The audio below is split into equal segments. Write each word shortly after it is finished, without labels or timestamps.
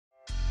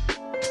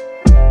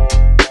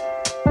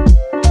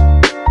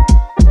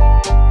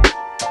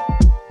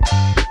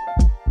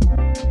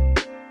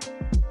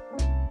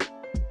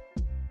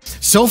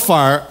So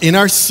far in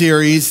our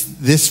series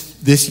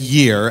this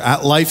year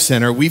at Life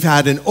Center, we've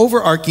had an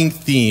overarching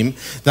theme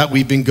that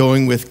we've been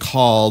going with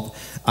called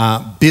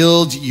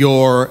Build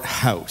Your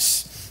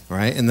House.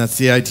 Right? And that's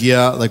the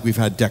idea. Like, we've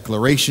had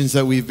declarations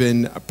that we've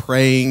been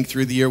praying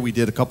through the year. We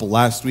did a couple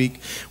last week.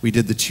 We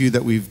did the two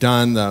that we've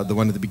done, the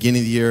one at the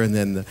beginning of the year, and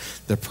then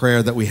the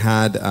prayer that we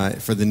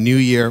had for the new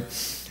year.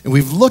 And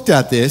we've looked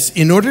at this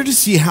in order to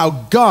see how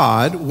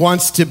God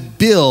wants to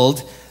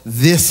build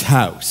this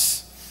house.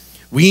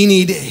 We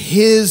need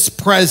His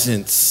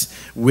presence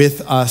with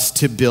us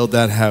to build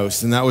that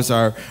house. And that was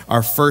our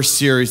first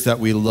series that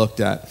we looked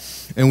at.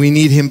 And we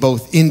need Him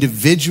both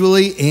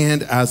individually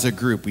and as a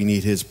group. We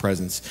need His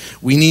presence.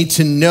 We need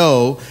to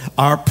know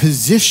our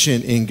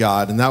position in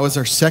God. And that was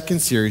our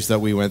second series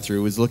that we went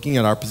through, was looking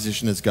at our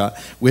position as God,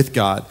 with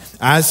God,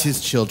 as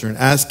His children,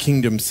 as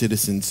kingdom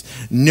citizens,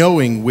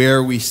 knowing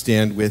where we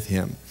stand with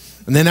Him.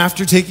 And then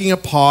after taking a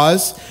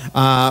pause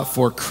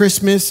for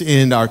Christmas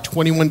in our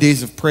 21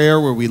 days of prayer,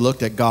 where we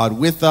looked at God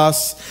with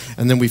us,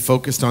 and then we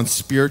focused on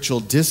spiritual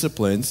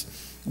disciplines,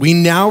 we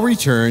now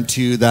return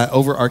to that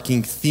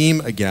overarching theme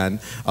again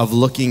of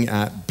looking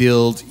at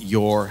build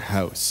your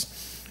house.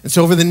 And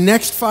so over the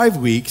next 5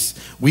 weeks,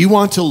 we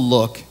want to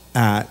look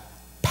at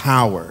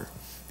power,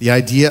 the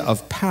idea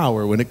of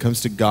power when it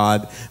comes to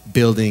God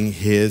building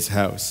His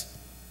house.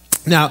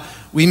 Now,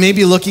 we may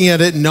be looking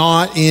at it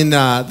not in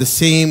the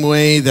same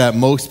way that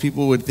most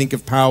people would think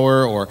of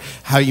power, or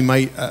how you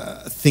might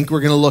think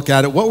we're going to look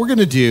at it. What we're going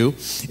to do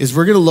is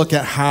we're going to look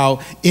at how,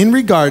 in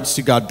regards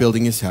to God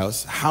building His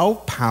house, how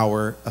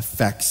power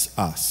affects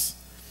us,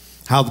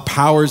 how the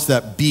powers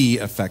that be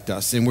affect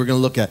us. And we're going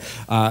to look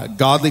at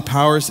godly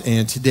powers,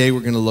 and today we're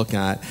going to look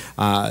at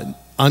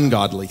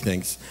ungodly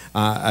things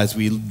as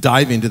we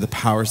dive into the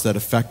powers that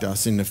affect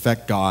us and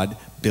affect God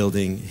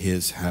building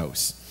His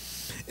house.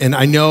 And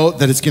I know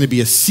that it's going to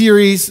be a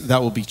series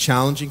that will be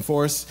challenging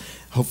for us,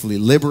 hopefully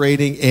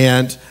liberating,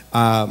 and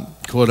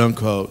quote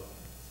unquote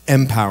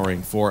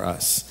empowering for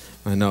us.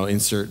 I know,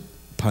 insert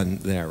pun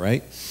there,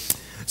 right?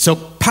 So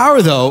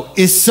power, though,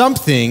 is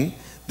something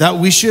that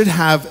we should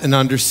have an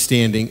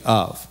understanding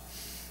of,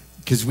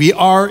 because we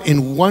are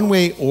in one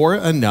way or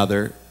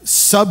another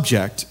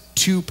subject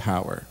to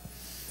power.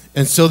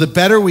 And so the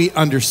better we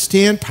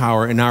understand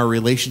power in our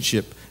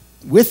relationship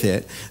with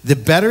it, the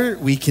better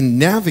we can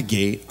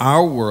navigate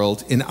our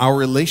world in our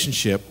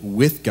relationship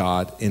with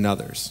God and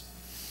others.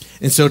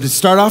 And so to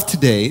start off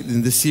today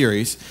in this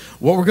series,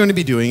 what we're going to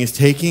be doing is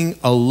taking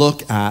a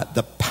look at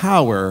the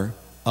power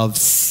of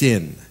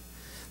sin.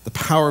 The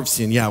power of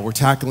sin. Yeah, we're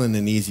tackling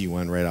an easy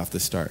one right off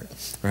the start,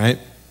 right?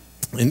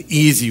 An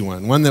easy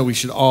one that we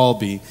should all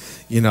be,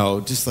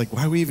 just like,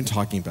 why are we even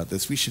talking about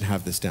this? We should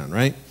have this down,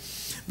 right?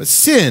 But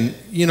sin,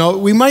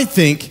 we might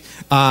think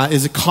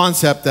is a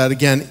concept that,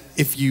 again,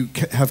 if you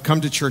have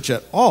come to church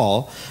at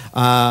all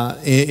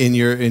in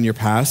your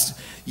past,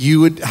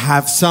 you would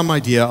have some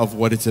idea of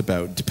what it's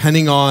about.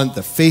 Depending on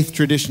the faith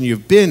tradition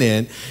you've been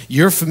in,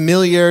 your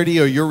familiarity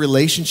or your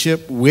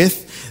relationship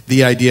with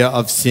the idea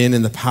of sin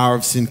and the power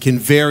of sin can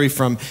vary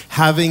from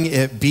having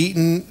it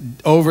beaten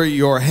over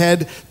your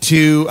head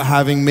to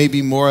having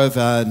maybe more of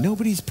a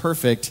nobody's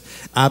perfect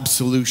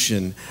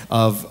absolution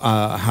of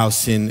how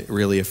sin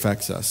really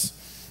affects us.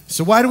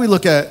 So why do we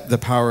look at the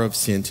power of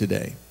sin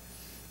today?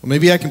 Well,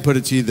 maybe I can put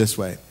it to you this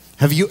way.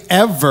 Have you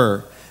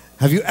ever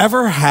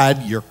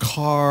had your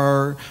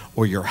car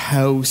or your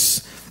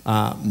house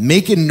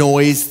make a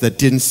noise that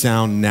didn't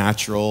sound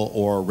natural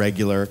or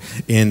regular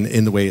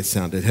in the way it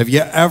sounded? Have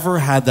you ever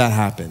had that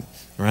happen?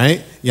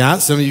 Right? Yeah,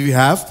 some of you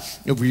have.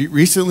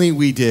 Recently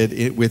we did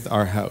it with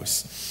our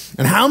house.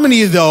 And how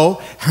many, though,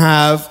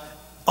 have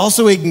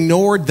also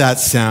ignored that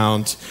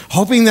sound,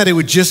 hoping that it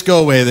would just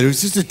go away, that it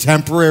was just a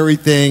temporary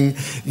thing?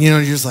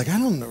 You're just like, I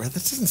don't know, that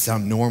doesn't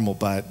sound normal,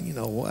 but,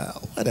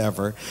 well,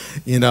 whatever.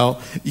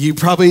 You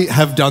probably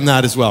have done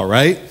that as well,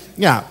 right?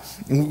 Yeah,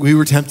 we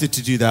were tempted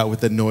to do that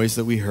with the noise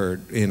that we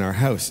heard in our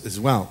house as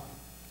well.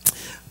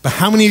 But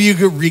how many of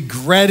you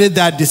regretted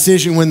that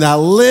decision when that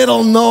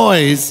little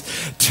noise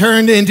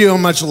turned into a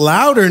much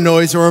louder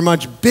noise or a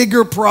much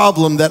bigger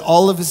problem that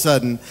all of a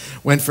sudden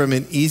went from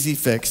an easy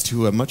fix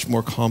to a much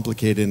more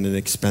complicated and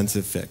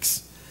expensive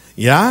fix?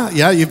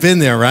 Yeah, you've been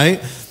there,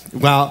 right?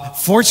 Well,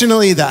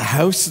 fortunately, that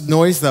house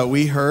noise that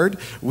we heard,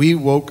 we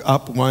woke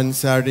up one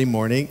Saturday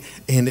morning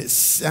and it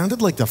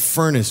sounded like the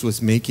furnace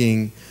was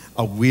making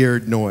a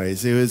weird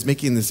noise. It was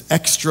making this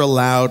extra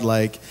loud,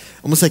 like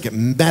almost like a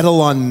metal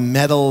on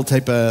metal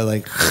type of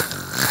like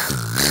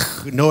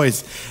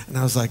noise. And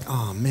I was like,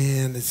 oh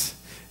man, is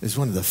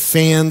one of the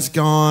fans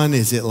gone?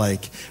 Is it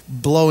like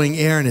blowing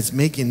air and it's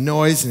making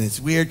noise? And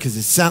it's weird because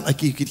it sounded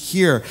like you could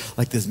hear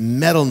like this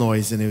metal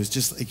noise, and it was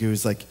just like, it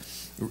was like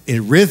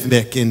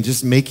rhythmic and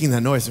just making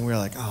that noise. And we were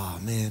like, oh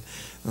man.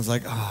 I was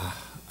like,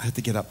 I had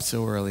to get up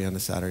so early on a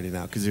Saturday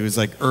now because it was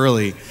like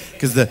early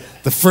because the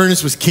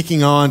furnace was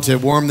kicking on to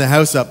warm the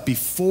house up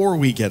before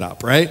we get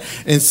up, right?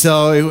 And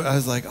so I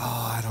was like,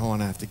 I don't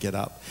want to have to get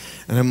up.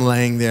 And I'm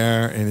laying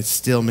there and it's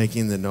still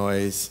making the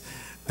noise.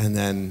 And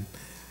then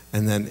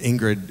And then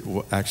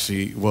Ingrid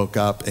actually woke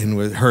up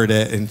and heard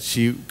it, and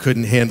she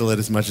couldn't handle it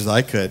as much as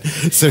I could.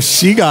 So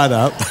she got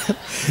up,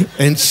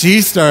 and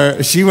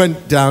she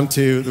went down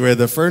to where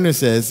the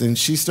furnace is, and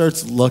she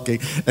starts looking.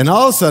 And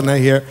all of a sudden I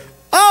hear,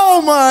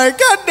 "Oh my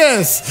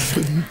goodness!"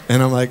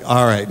 And I'm like,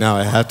 all right, now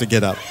I have to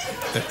get up.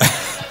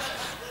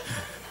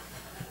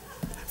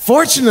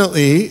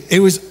 Fortunately,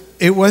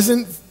 it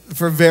wasn't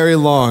for very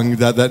long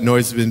that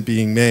noise had been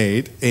being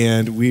made,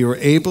 and we were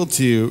able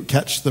to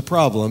catch the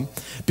problem,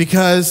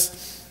 because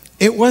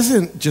it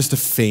wasn't just a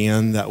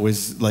fan that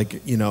was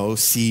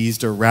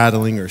seized or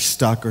rattling or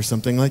stuck or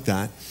something like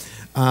that.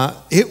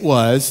 It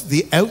was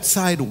the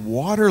outside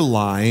water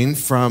line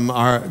from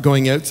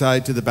going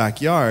outside to the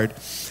backyard,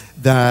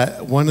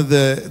 that one of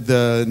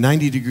the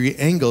 90-degree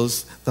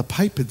angles, the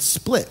pipe had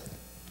split.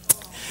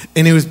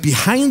 And it was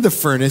behind the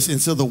furnace, and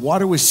so the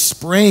water was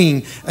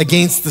spraying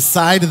against the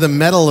side of the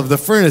metal of the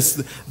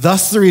furnace.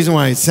 Thus the reason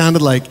why it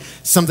sounded like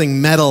something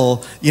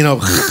metal,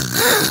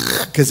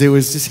 because it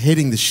was just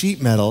hitting the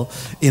sheet metal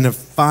in a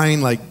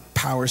fine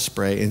power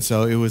spray. And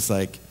so it was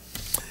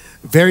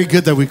very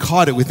good that we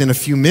caught it within a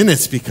few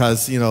minutes,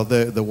 because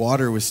the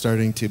water was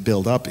starting to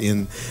build up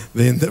in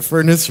the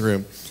furnace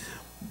room.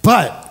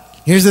 But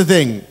here's the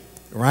thing.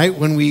 Right?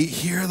 When we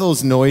hear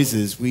those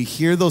noises, we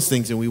hear those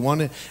things and we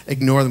want to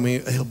ignore them.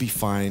 It'll be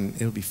fine.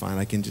 It'll be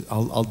fine.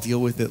 I'll deal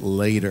with it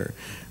later.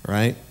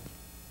 Right?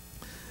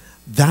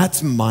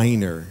 That's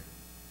minor.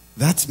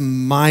 That's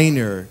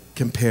minor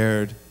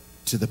compared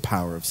to the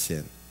power of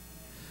sin.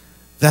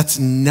 That's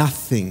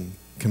nothing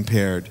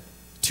compared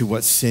to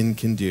what sin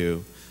can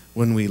do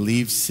when we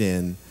leave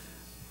sin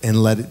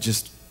and let it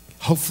just,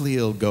 hopefully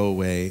it'll go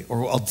away,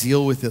 or I'll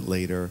deal with it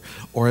later,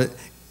 or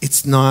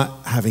it's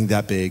not having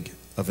that big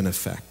of an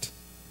effect.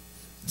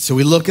 So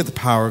we look at the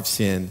power of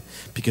sin,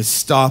 because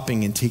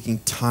stopping and taking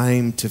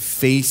time to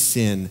face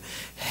sin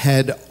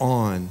head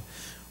on,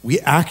 we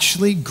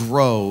actually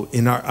grow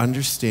in our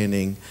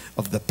understanding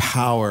of the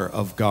power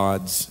of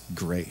God's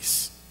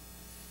grace.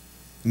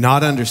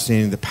 Not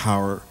understanding the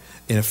power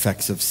and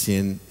effects of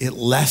sin, it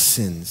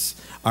lessens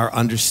our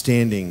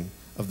understanding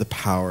of the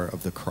power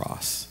of the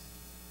cross.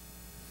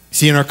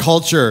 See, in our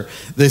culture,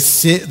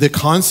 the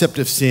concept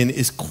of sin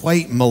is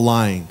quite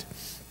maligned.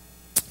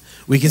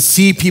 We can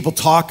see people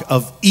talk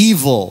of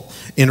evil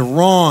and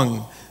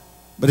wrong,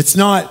 but it's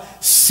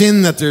not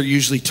sin that they're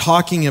usually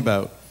talking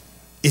about.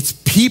 It's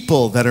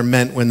people that are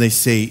meant when they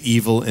say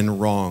evil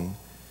and wrong.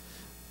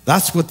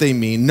 That's what they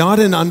mean, not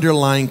an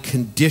underlying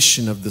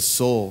condition of the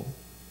soul.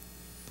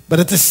 But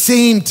at the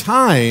same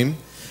time,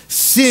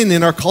 sin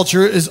in our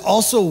culture is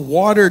also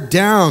watered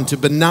down to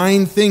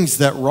benign things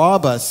that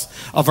rob us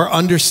of our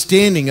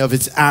understanding of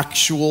its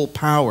actual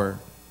power.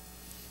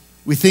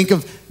 We think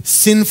of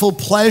sinful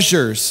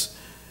pleasures,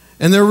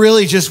 and they're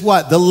really just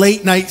what? The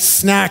late night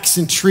snacks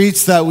and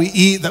treats that we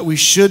eat that we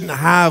shouldn't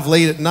have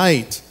late at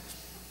night.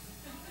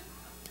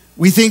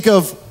 We think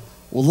of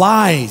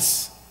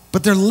lies,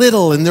 but they're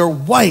little and they're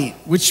white,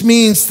 which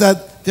means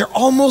that they're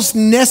almost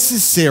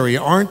necessary,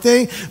 aren't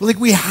they?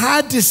 We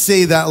had to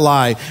say that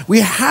lie. We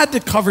had to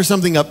cover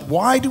something up.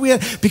 Why do we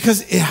have?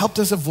 Because it helped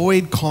us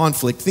avoid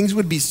conflict. Things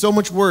would be so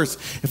much worse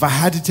if I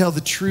had to tell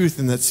the truth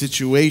in that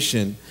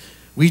situation.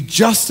 We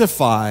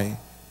justify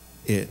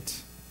it.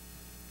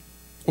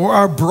 Or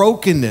our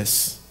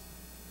brokenness,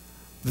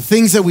 the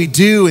things that we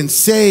do and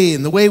say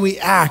and the way we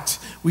act.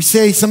 We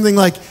say something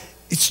like,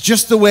 "It's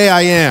just the way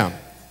I am.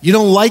 You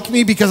don't like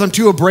me because I'm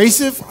too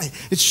abrasive?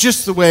 It's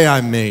just the way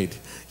I'm made.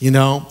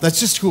 That's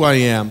just who I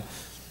am."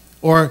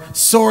 Or,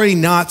 "Sorry,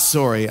 not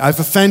sorry. I've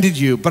offended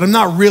you, but I'm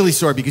not really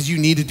sorry because you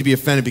needed to be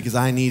offended because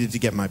I needed to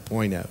get my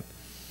point out."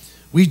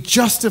 We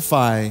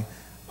justify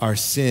our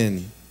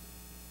sin.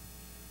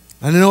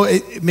 I know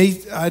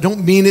I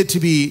don't mean it to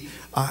be...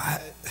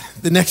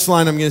 the next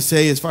line I'm going to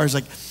say, as far as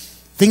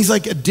things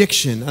like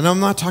addiction, and I'm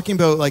not talking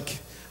about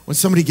when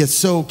somebody gets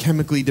so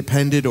chemically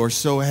dependent or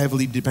so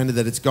heavily dependent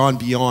that it's gone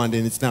beyond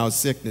and it's now a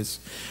sickness,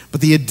 but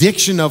the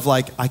addiction of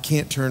I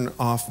can't turn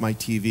off my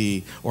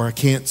TV, or I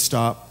can't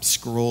stop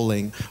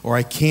scrolling, or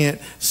I can't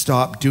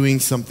stop doing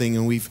something,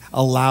 and we've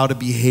allowed a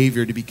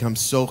behavior to become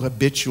so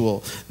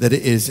habitual that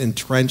it is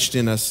entrenched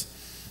in us.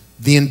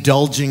 The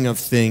indulging of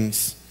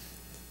things.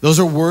 Those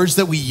are words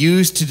that we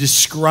use to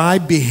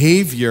describe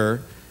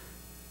behavior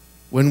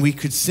when we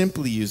could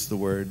simply use the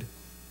word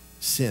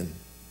sin.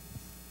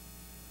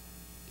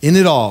 In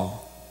it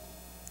all,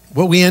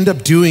 what we end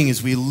up doing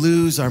is we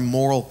lose our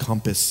moral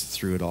compass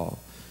through it all.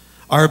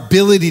 Our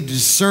ability to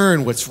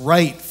discern what's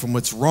right from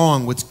what's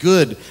wrong, what's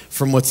good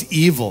from what's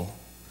evil.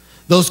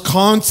 Those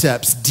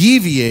concepts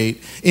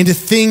deviate into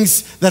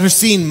things that are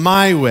seen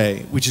my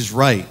way, which is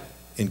right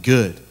and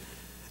good,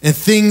 and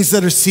things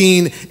that are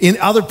seen in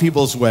other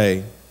people's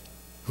way,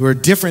 who are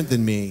different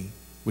than me,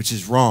 which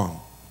is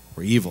wrong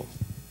or evil.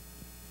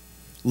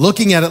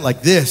 Looking at it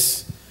like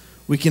this,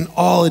 we can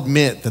all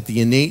admit that the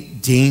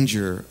innate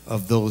danger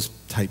of those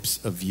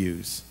types of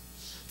views,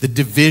 the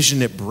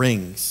division it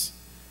brings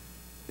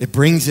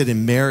it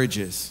in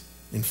marriages,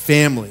 in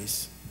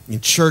families,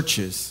 in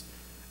churches,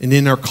 and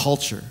in our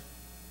culture.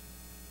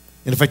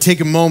 And if I take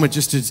a moment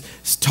just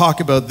to talk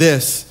about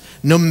this,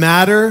 no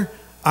matter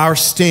our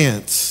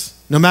stance,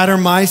 no matter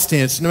my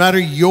stance, no matter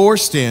your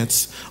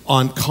stance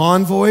on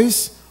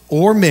convoys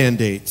or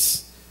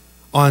mandates,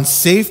 on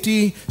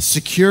safety,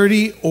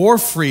 security, or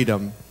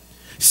freedom,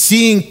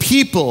 seeing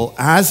people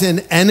as an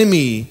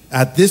enemy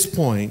at this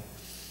point,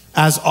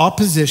 as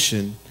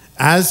opposition,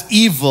 as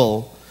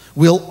evil,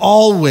 will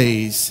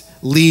always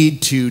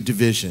lead to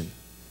division.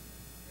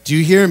 Do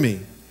you hear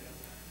me?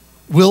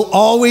 Will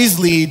always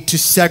lead to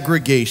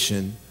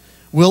segregation,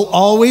 will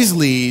always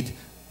lead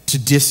to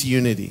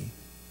disunity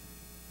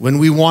when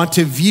we want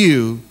to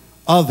view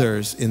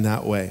others in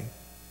that way.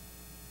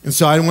 And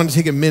so I want to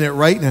take a minute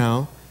right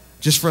now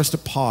just for us to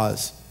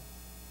pause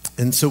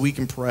and so we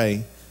can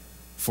pray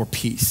for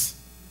peace.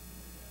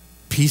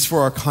 Peace for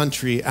our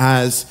country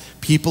as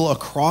people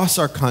across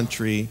our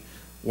country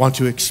want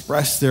to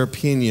express their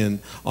opinion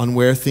on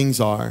where things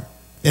are,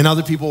 and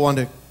other people want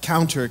to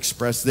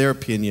counter-express their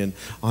opinion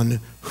on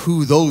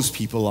who those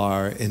people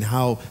are and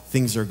how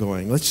things are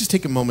going. Let's just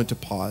take a moment to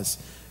pause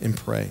and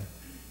pray.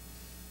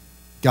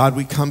 God,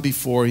 we come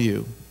before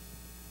you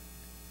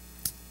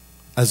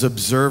as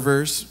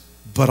observers,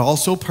 but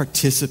also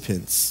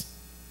participants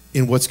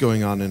in what's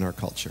going on in our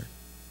culture.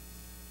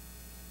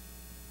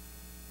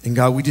 And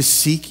God, we just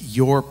seek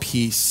your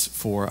peace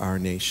for our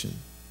nation.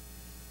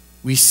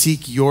 We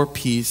seek your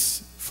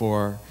peace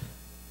for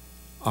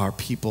our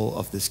people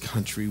of this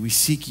country. We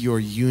seek your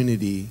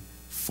unity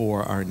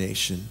for our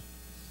nation.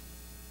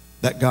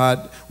 That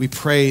God, we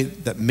pray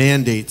that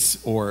mandates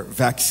or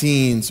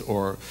vaccines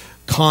or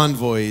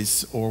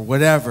convoys or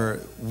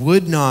whatever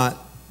would not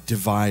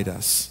divide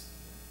us.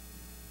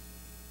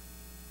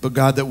 But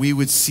God, that we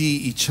would see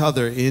each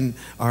other in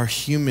our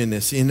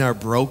humanness, in our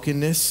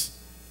brokenness,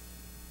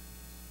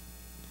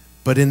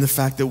 but in the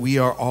fact that we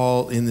are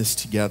all in this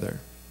together.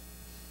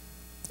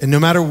 And no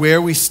matter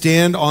where we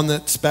stand on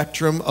that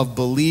spectrum of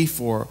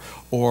belief or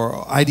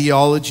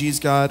ideologies,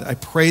 God, I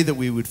pray that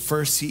we would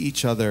first see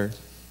each other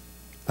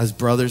as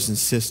brothers and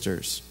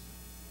sisters,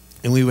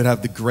 and we would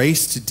have the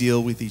grace to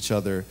deal with each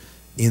other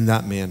in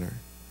that manner.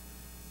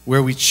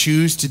 Where we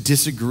choose to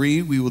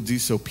disagree, we will do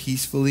so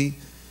peacefully,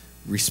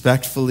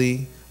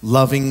 respectfully,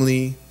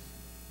 lovingly,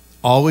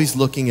 always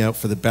looking out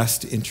for the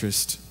best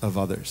interest of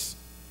others.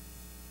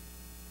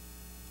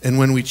 And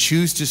when we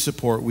choose to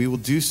support, we will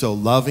do so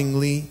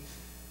lovingly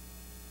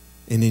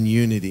and in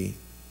unity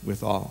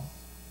with all.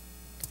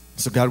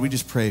 So God, we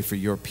just pray for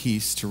your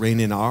peace to reign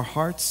in our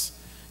hearts,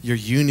 your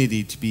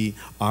unity to be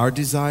our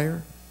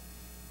desire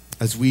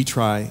as we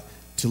try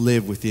to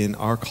live within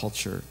our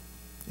culture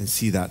and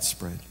see that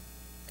spread.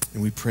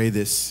 And we pray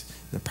this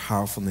in the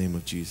powerful name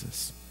of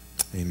Jesus.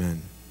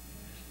 Amen.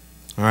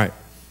 All right.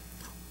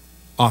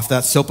 Off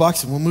that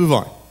soapbox and we'll move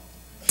on.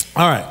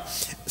 All right.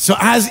 So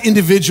as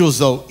individuals,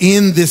 though,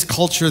 in this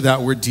culture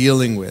that we're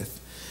dealing with,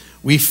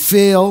 we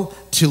fail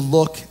to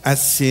look at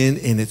sin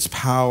in its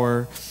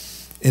power,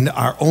 and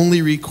our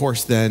only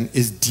recourse then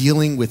is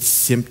dealing with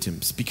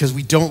symptoms, because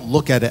we don't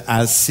look at it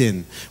as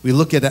sin. We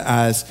look at it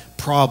as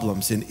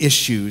problems and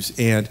issues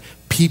and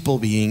people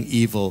being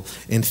evil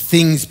and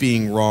things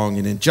being wrong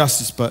and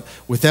injustice, but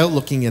without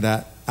looking at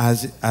it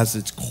as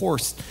its core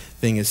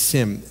thing is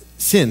sin.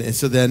 And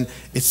so then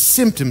it's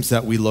symptoms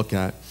that we look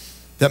at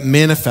that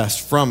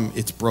manifest from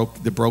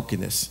the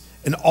brokenness.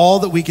 And all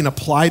that we can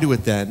apply to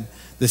it then,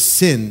 the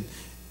sin,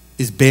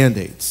 is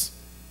Band-Aids.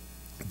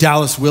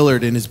 Dallas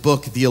Willard, in his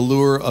book, The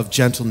Allure of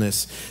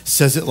Gentleness,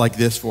 says it like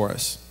this for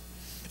us.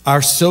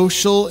 Our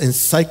social and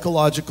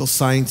psychological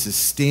sciences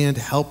stand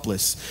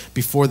helpless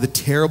before the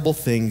terrible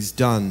things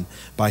done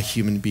by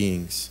human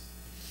beings.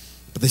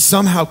 But they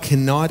somehow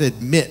cannot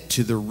admit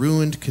to the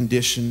ruined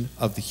condition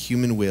of the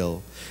human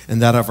will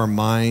and that of our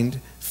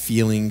mind,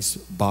 feelings,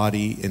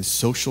 body, and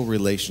social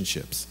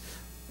relationships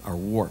are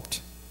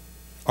warped.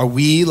 Are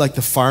we like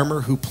the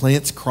farmer who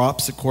plants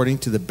crops according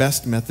to the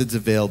best methods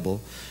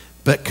available,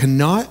 but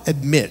cannot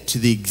admit to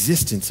the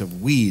existence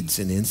of weeds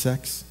and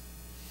insects?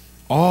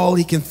 All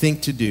he can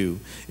think to do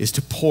is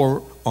to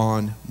pour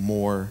on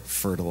more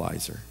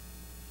fertilizer.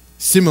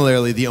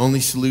 Similarly, the only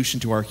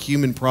solution to our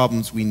human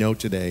problems we know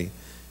today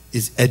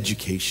is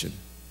education.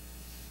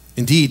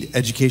 Indeed,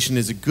 education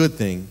is a good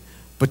thing,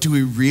 but do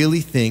we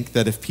really think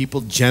that if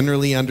people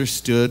generally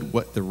understood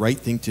what the right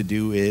thing to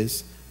do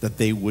is, that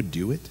they would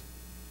do it?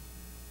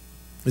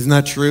 Isn't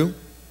that true?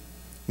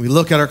 We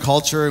look at our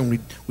culture and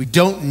we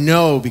don't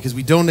know, because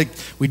we don't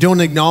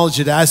acknowledge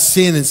it as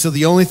sin, and so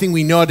the only thing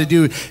we know how to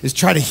do is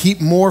try to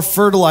heap more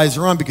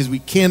fertilizer on, because we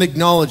can't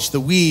acknowledge the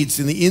weeds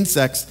and the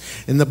insects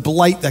and the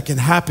blight that can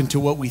happen to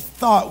what we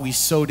thought we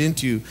sowed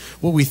into,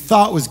 what we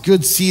thought was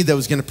good seed that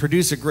was going to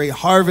produce a great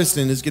harvest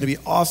and is going to be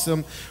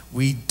awesome.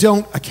 We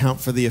don't account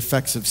for the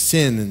effects of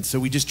sin, and so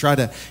we just try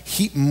to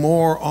heap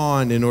more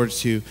on in order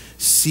to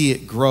see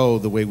it grow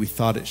the way we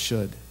thought it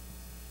should.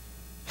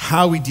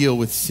 How we deal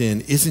with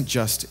sin isn't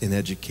just an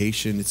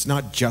education. It's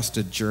not just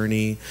a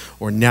journey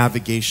or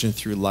navigation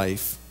through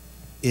life.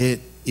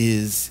 It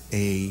is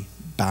a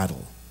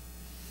battle.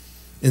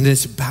 And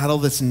it's a battle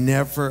that's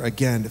never,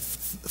 again,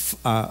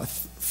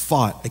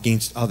 fought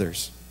against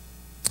others.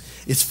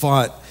 It's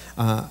fought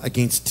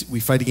we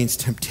fight against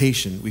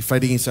temptation. We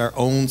fight against our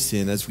own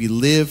sin as we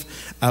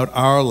live out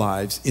our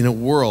lives in a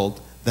world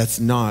that's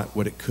not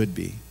what it could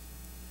be.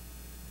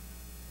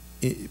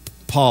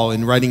 Paul,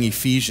 in writing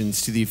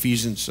Ephesians to the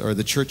Ephesians, or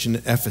the church in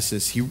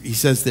Ephesus, he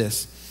says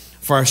this: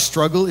 "For our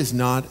struggle is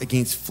not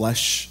against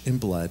flesh and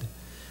blood,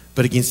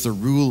 but against the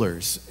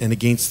rulers and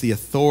against the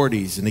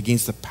authorities and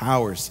against the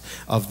powers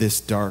of this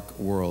dark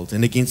world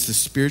and against the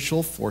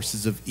spiritual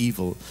forces of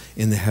evil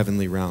in the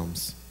heavenly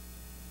realms."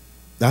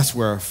 That's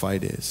where our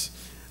fight is.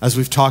 As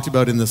we've talked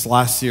about in this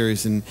last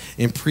series and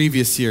in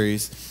previous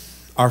series,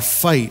 our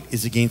fight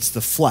is against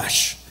the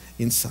flesh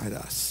inside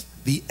us,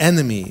 the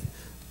enemy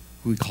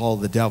who we call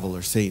the devil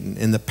or Satan,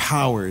 and the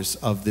powers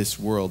of this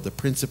world, the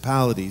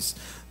principalities,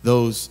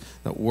 those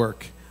that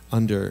work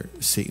under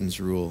Satan's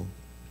rule.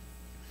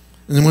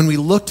 And then when we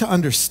look to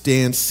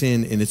understand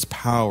sin and its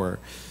power,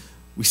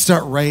 we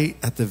start right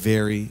at the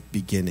very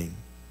beginning.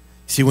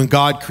 See, when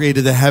God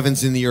created the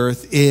heavens and the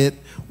earth, it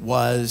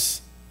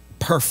was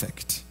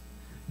perfect,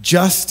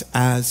 just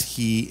as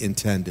he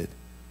intended.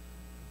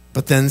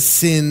 But then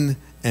sin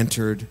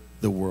entered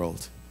the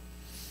world.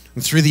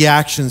 And through the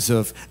actions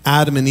of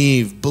Adam and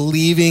Eve,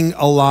 believing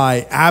a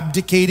lie,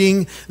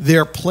 abdicating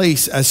their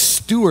place as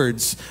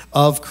stewards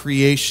of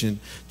creation,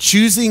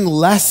 choosing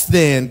less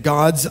than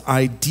God's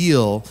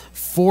ideal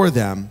for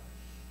them,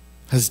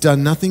 has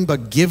done nothing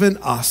but given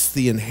us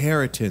the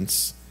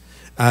inheritance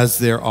as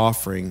their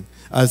offspring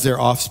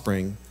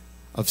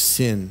of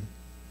sin.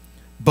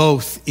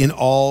 Both in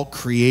all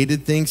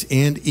created things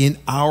and in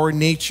our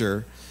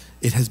nature,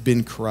 it has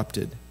been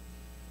corrupted.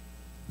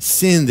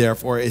 Sin,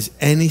 therefore, is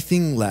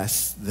anything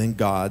less than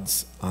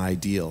God's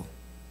ideal.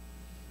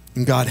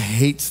 And God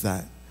hates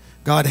that.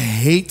 God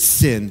hates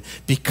sin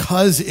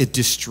because it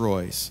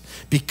destroys,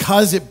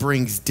 because it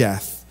brings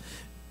death.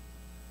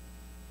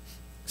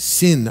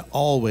 Sin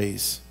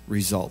always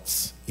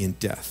results in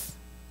death.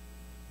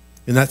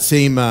 In that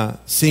same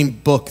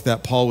book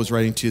that Paul was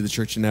writing to the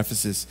church in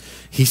Ephesus,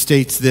 he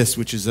states this,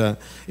 which is,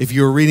 if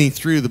you were reading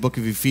through the book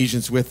of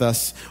Ephesians with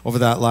us over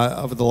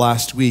the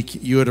last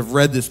week, you would have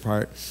read this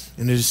part,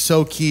 and it is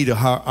so key to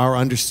our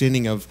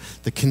understanding of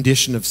the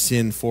condition of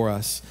sin for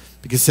us.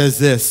 Because it says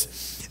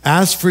this: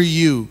 "As for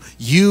you,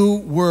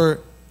 you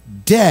were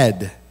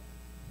dead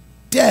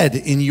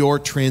in your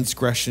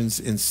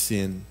transgressions and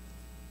sin,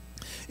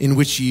 in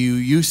which you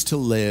used to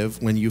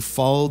live when you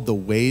followed the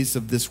ways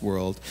of this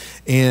world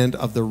and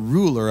of the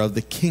ruler of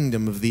the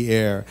kingdom of the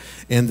air,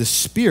 and the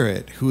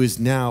Spirit who is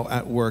now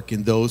at work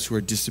in those who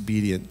are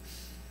disobedient."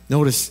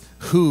 Notice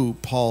who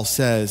Paul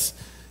says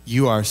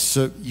you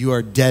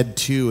are dead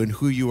to and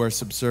who you are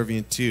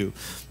subservient to: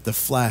 the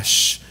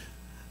flesh,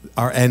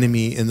 our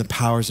enemy, and the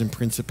powers and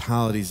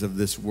principalities of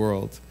this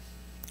world.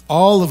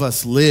 All of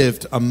us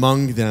lived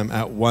among them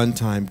at one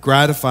time,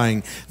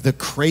 gratifying the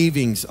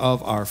cravings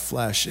of our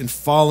flesh and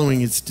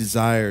following its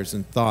desires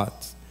and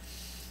thoughts.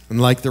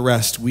 And like the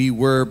rest, we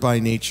were by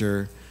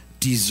nature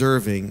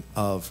deserving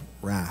of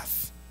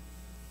wrath.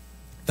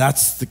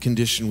 That's the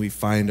condition we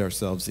find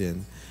ourselves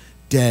in,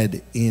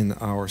 dead in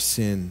our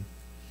sin.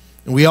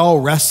 And we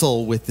all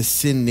wrestle with the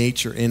sin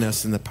nature in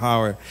us and the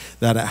power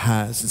that it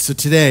has. And so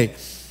today,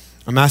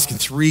 I'm asking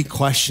 3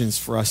 questions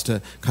for us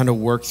to kind of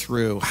work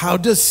through. How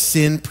does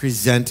sin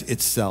present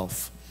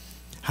itself?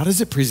 How does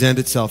it present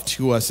itself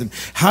to us? And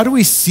how do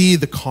we see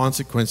the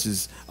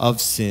consequences of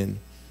sin?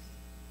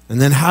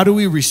 And then how do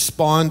we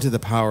respond to the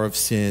power of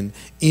sin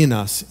in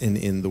us and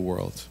in the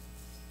world?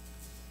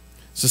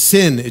 So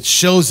sin, it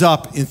shows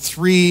up in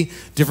 3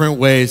 different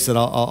ways that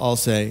I'll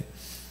say.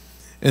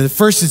 And the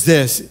first is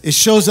this: it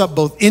shows up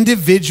both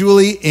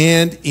individually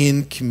and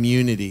in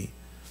community.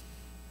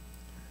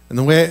 And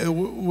the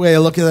way I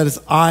look at that is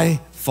I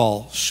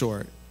fall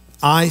short.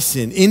 I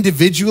sin.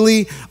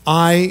 Individually,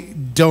 I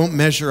don't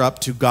measure up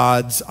to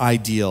God's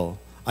ideal.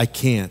 I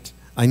can't.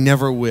 I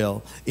never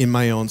will in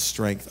my own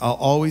strength. I'll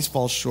always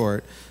fall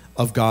short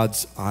of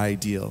God's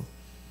ideal.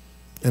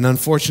 And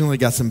unfortunately, I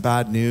got some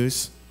bad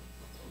news.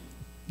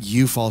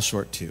 You fall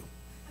short too.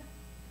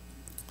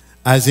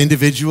 As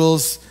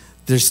individuals,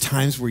 there's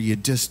times where you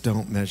just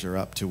don't measure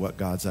up to what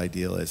God's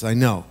ideal is. I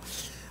know.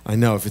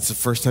 If it's the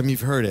first time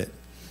you've heard it,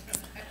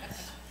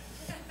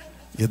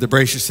 you have to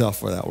brace yourself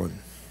for that one.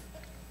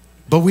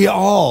 But we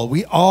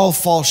all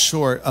fall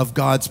short of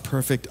God's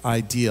perfect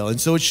ideal.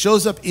 And so it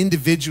shows up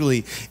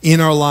individually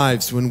in our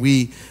lives when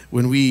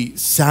we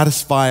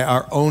satisfy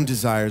our own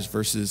desires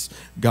versus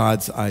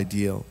God's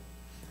ideal.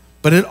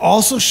 But it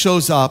also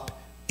shows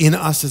up in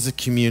us as a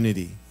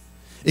community.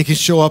 It can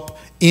show up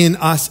in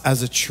us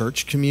as a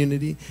church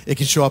community. It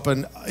can show up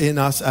in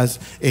us as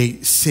a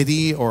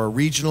city or a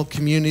regional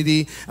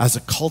community, as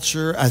a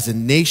culture, as a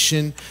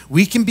nation.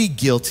 We can be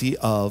guilty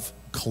of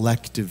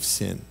collective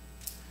sin,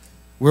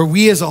 where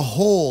we as a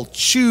whole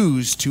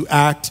choose to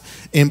act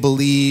and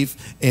believe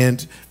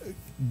and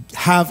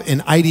have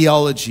an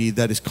ideology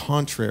that is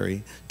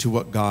contrary to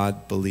what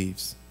God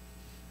believes.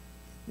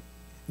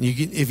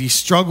 If you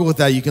struggle with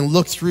that, you can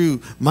look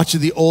through much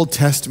of the Old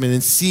Testament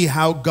and see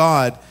how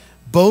God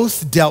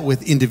both dealt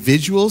with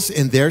individuals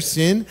and their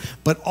sin,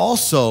 but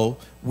also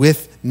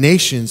with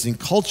nations and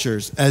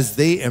cultures as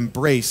they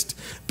embraced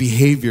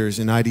behaviors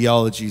and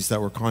ideologies that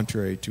were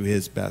contrary to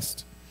his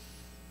best.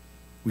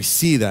 We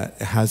see that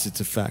it has its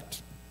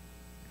effect.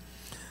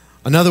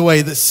 Another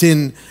way that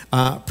sin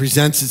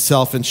presents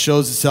itself and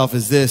shows itself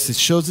is this. It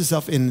shows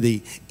itself in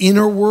the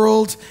inner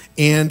world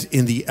and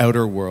in the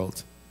outer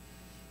world.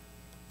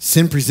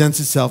 Sin presents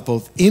itself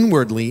both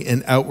inwardly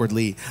and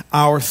outwardly.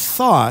 Our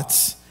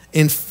thoughts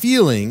and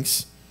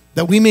feelings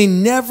that we may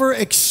never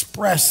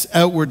express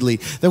outwardly,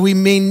 that we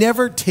may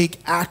never take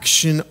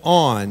action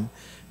on,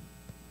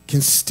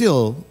 can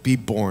still be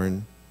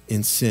born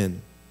in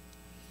sin.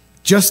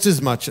 Just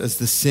as much as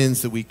the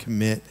sins that we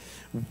commit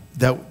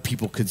that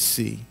people could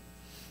see.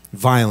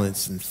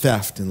 Violence and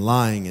theft and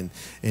lying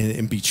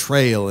and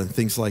betrayal and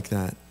things like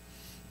that.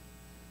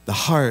 The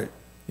heart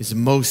is the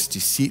most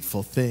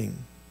deceitful thing.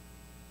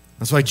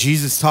 That's why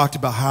Jesus talked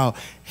about how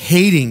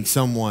hating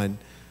someone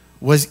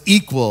was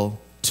equal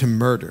to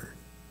murder.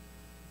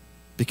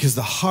 Because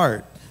the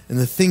heart and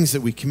the things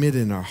that we commit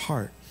in our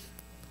heart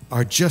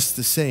are just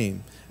the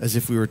same as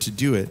if we were to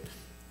do it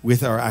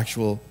with our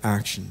actual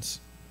actions.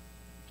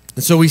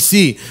 And so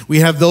we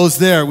have those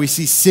there. We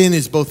see sin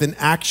is both an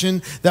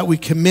action that we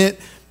commit,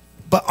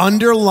 but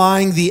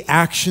underlying the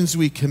actions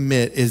we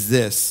commit is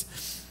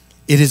this.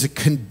 It is a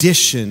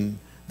condition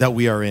that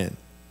we are in.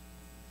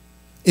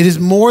 It is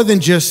more than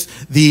just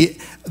the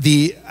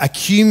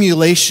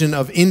accumulation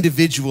of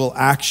individual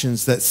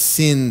actions that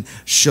sin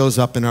shows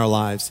up in our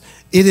lives.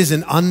 It is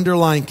an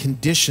underlying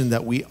condition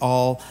that we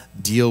all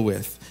deal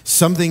with.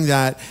 Something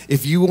that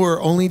if you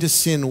were only to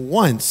sin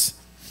once,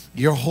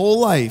 your whole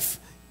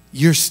life,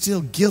 you're still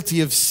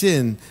guilty of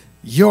sin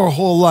your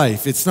whole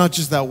life. It's not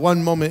just that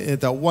one moment at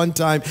that one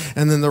time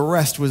and then the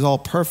rest was all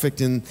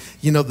perfect and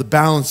the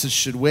balances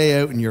should weigh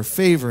out in your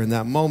favor in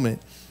that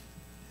moment.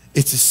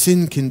 It's a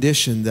sin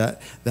condition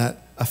that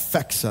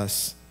affects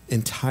us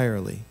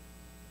entirely.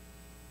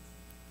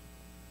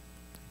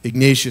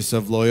 Ignatius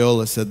of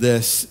Loyola said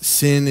this: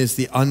 sin is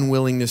the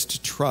unwillingness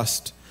to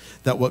trust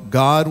that what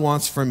God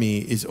wants for me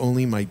is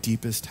only my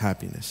deepest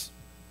happiness.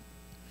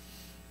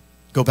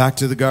 Go back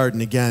to the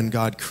garden again.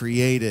 God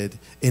created,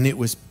 and it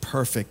was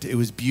perfect. It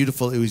was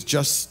beautiful. It was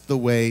just the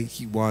way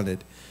he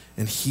wanted.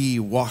 And he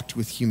walked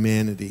with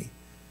humanity,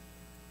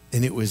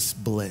 and it was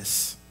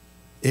bliss.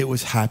 It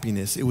was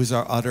happiness. It was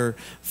our utter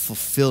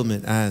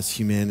fulfillment as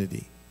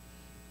humanity.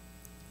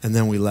 And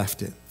then we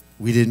left it.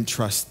 We didn't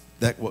trust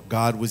that what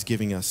God was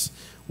giving us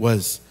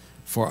was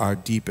for our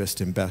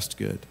deepest and best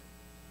good.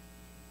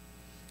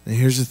 And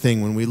here's the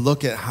thing, when we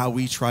look at how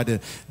we try to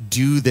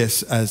do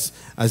this as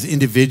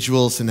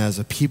individuals and as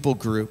a people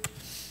group,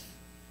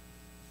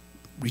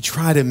 we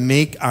try to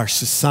make our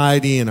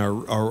society and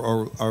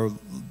our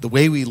the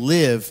way we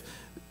live,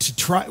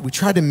 we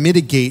try to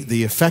mitigate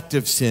the effect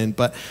of sin.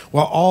 But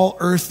while all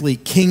earthly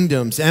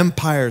kingdoms,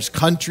 empires,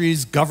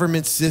 countries,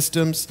 government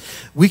systems,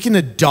 we can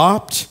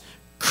adopt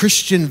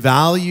Christian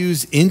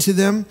values into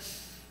them,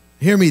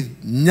 hear me,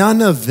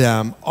 none of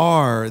them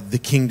are the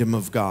kingdom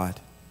of God.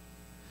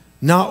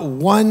 Not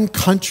one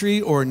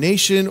country or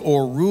nation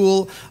or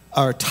rule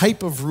or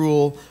type of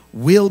rule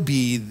will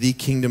be the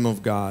kingdom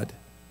of God.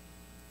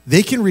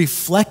 They can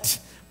reflect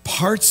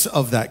parts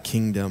of that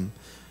kingdom,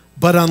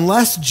 but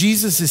unless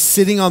Jesus is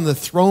sitting on the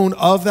throne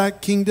of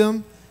that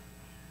kingdom,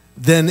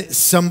 then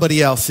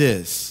somebody else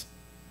is.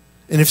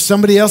 And if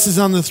somebody else is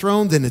on the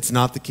throne, then it's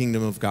not the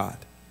kingdom of God.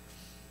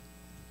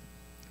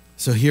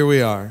 So here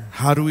we are.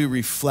 How do we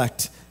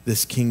reflect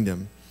this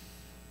kingdom?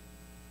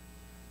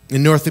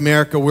 In North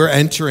America, we're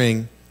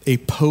entering a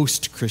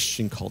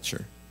post-Christian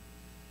culture.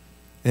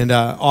 And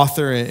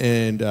author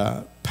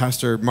and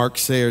Pastor Mark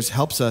Sayers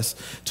helps us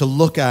to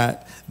look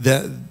at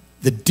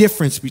the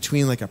difference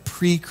between like a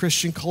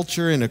pre-Christian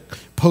culture and a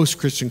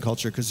post-Christian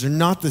culture, because they're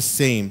not the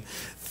same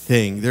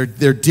thing. They're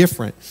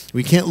different.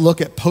 We can't look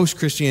at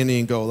post-Christianity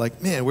and go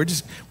like, man, we're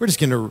just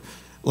going to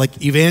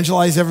like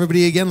evangelize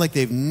everybody again like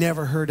they've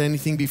never heard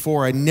anything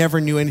before. I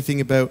never knew anything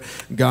about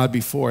God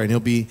before, and it'll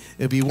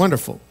be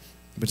wonderful.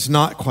 But it's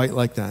not quite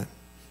like that.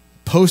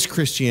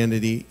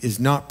 Post-Christianity is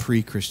not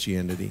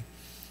pre-Christianity.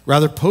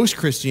 Rather,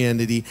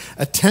 post-Christianity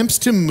attempts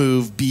to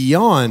move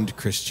beyond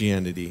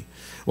Christianity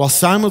while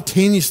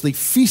simultaneously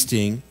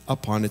feasting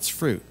upon its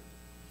fruit.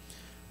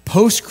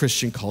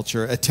 Post-Christian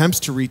culture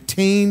attempts to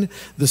retain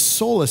the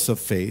solace of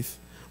faith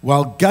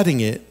while gutting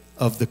it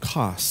of the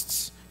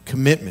costs,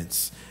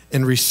 commitments,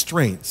 and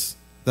restraints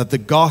that the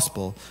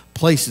gospel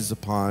places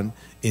upon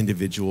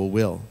individual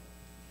will.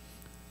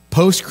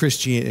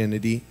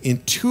 Post-Christianity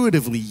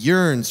intuitively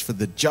yearns for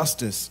the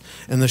justice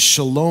and the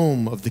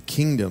shalom of the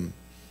kingdom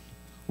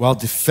while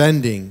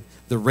defending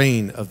the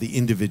reign of the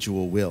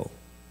individual will.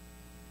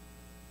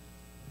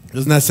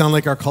 Doesn't that sound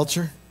like our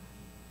culture?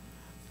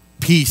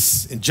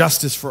 Peace and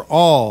justice for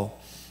all,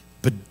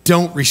 but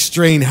don't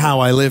restrain how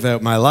I live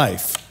out my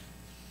life.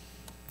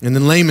 And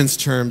in layman's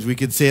terms, we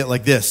could say it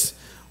like this: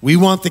 we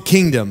want the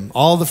kingdom,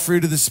 all the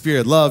fruit of the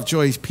Spirit, love,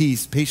 joy,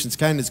 peace, patience,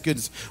 kindness,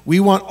 goodness. We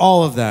want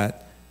all of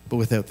that, but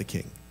without the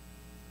king.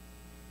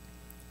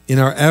 in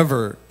our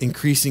ever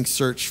increasing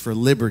search for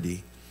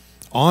liberty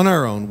on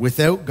our own,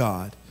 without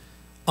God,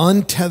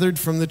 untethered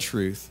from the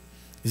truth,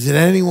 is it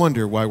any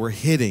wonder why we're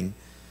hitting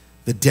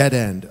the dead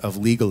end of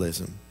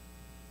legalism,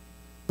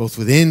 both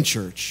within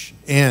church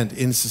and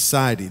in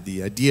society,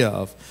 the idea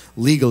of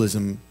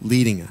legalism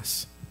leading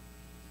us.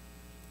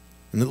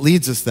 And it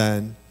leads us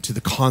then to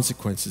the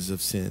consequences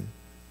of sin.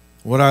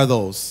 What are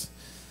those?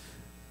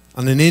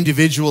 On an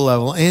individual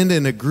level and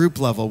in a group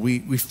level, we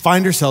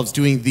find ourselves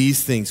doing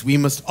these things. We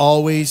must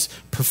always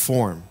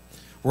perform.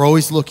 We're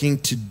always looking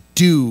to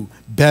do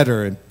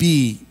better and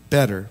be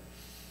better.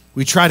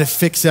 We try to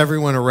fix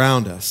everyone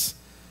around us,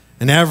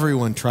 and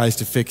everyone tries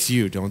to fix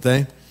you, don't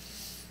they?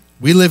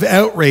 We live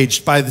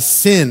outraged by the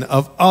sin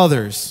of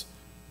others,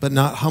 but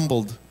not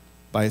humbled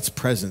by its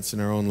presence in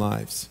our own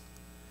lives.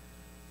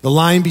 The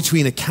line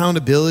between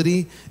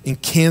accountability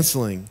and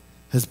canceling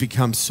has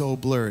become so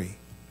blurry.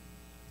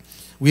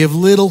 We have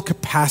little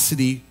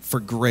capacity for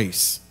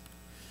grace,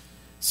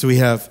 so we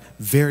have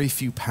very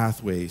few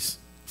pathways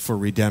for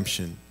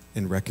redemption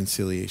and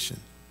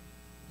reconciliation.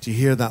 Do you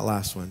hear that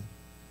last one?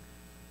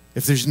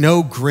 If there's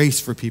no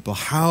grace for people,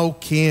 how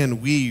can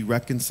we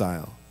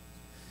reconcile?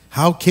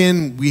 How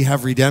can we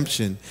have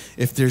redemption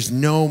if there's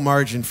no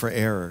margin for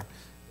error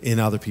in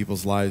other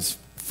people's lives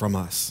from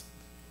us?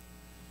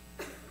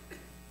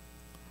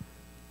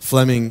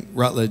 Fleming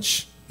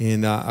Rutledge,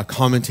 in a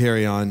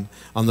commentary on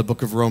the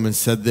book of Romans,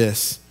 said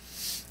this: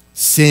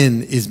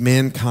 sin is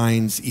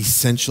mankind's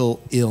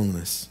essential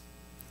illness.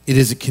 It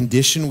is a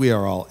condition we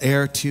are all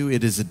heir to.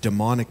 It is a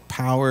demonic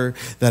power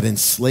that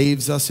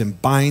enslaves us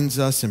and binds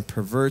us and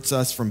perverts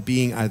us from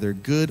being either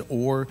good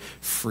or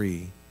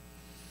free.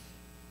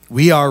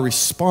 We are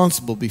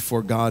responsible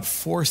before God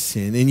for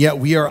sin, and yet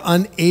we are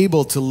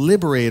unable to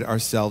liberate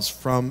ourselves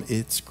from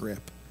its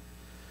grip.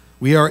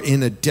 We are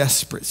in a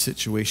desperate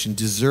situation,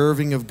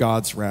 deserving of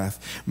God's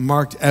wrath,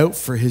 marked out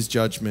for his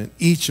judgment,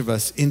 each of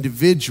us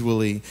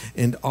individually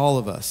and all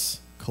of us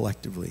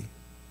collectively.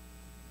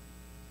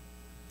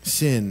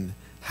 Sin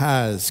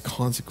has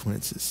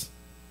consequences.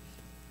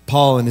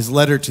 Paul, in his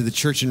letter to the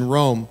church in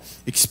Rome,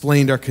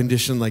 explained our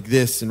condition like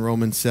this in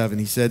Romans 7.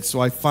 He said,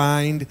 "So I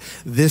find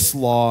this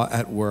law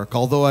at work.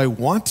 Although I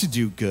want to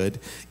do good,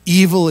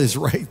 evil is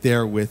right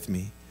there with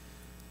me.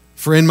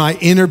 For in my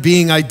inner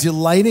being I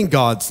delight in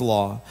God's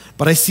law,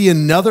 but I see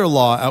another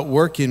law at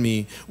work in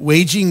me,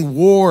 waging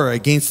war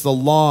against the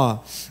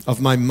law of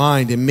my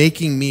mind and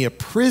making me a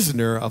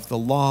prisoner of the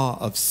law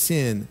of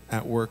sin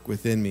at work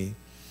within me.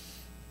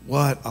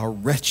 What a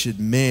wretched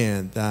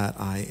man that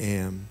I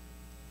am."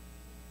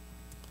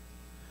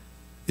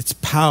 Its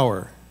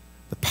power,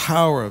 the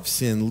power of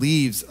sin,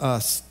 leaves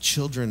us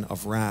children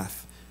of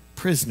wrath,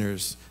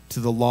 prisoners to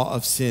the law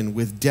of sin,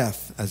 with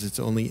death as its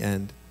only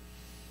end.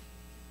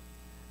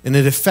 And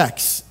it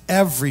affects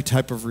every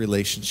type of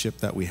relationship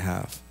that we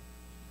have.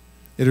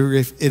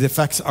 It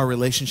affects our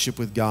relationship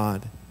with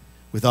God,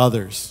 with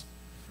others,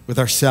 with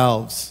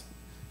ourselves,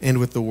 and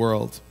with the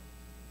world.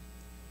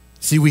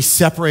 See, we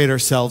separate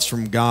ourselves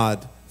from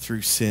God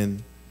through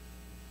sin.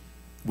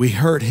 We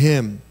hurt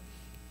him,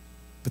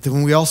 but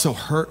then we also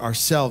hurt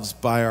ourselves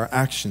by our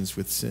actions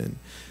with sin.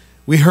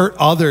 We hurt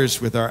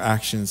others with our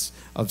actions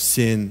of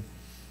sin.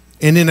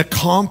 And in a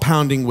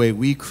compounding way,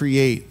 we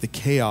create the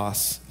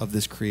chaos of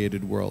this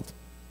created world.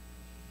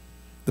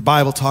 The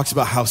Bible talks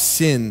about how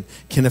sin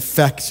can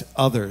affect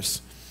others.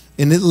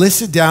 And it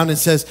lists it down and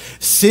says,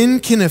 sin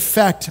can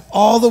affect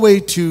all the way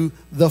to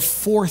the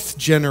 4th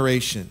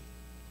generation.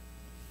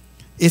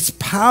 Its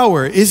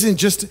power isn't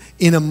just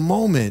in a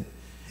moment.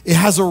 It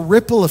has a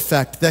ripple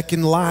effect that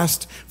can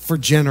last for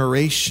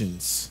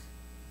generations.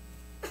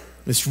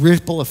 This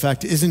ripple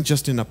effect isn't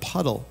just in a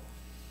puddle.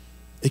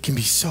 It can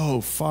be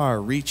so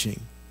far-reaching.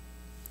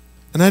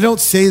 And I don't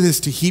say this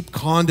to heap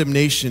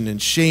condemnation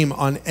and shame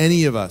on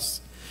any of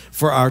us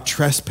for our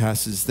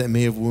trespasses that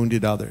may have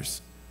wounded others.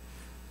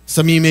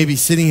 Some of you may be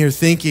sitting here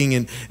thinking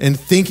and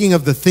thinking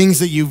of the things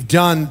that you've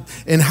done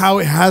and how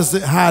it has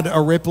had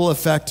a ripple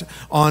effect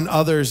on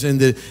others and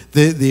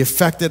the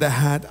effect that it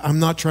had. I'm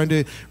not trying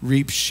to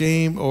reap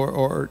shame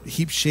or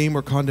heap shame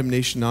or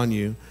condemnation on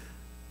you,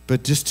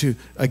 but just to,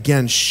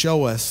 again,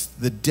 show us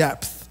the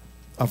depth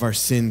of our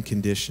sin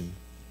condition.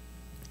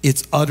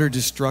 It's utter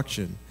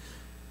destruction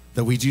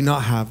that we do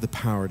not have the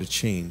power to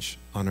change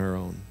on our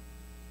own.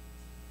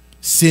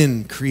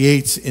 Sin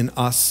creates in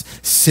us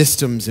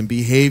systems and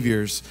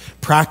behaviors,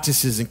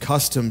 practices and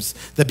customs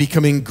that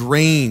become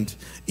ingrained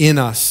in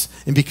us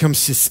and become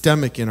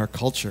systemic in our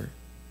culture.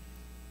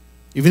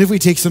 Even if we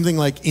take something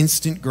like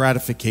instant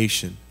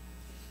gratification,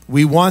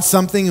 we want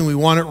something and we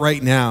want it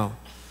right now.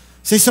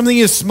 Say something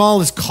as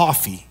small as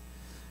coffee.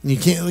 And you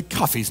can't, like,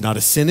 coffee's not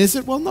a sin, is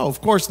it? Well, no,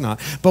 of course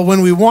not. But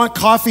when we want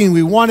coffee and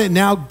we want it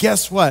now,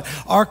 guess what?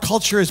 Our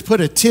culture has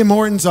put a Tim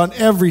Hortons on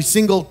every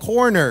single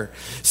corner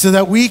so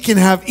that we can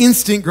have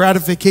instant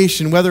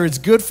gratification, whether it's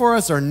good for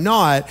us or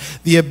not.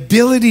 The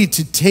ability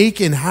to take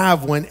and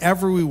have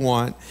whenever we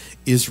want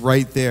is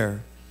right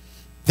there.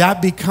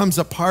 That becomes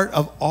a part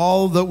of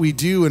all that we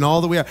do and all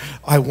that we are.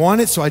 I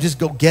want it, so I just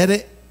go get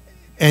it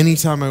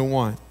anytime I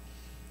want.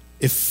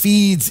 It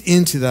feeds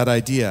into that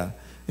idea.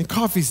 And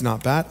coffee's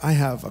not bad. I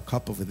have a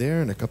cup over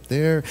there and a cup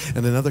there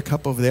and another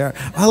cup over there.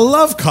 I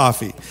love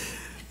coffee.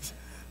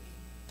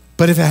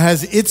 But if it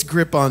has its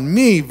grip on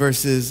me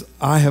versus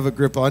I have a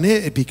grip on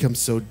it, it becomes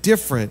so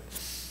different.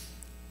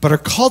 But our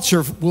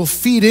culture will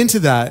feed into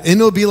that. And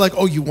it'll be like,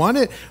 oh, you want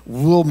it?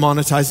 We'll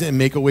monetize it and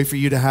make a way for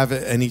you to have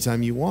it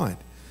anytime you want.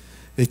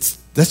 That's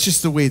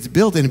just the way it's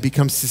built, and it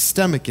becomes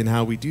systemic in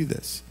how we do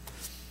this.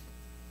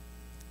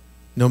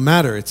 No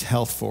matter it's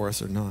health for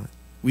us or not.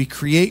 We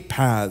create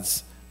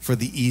paths for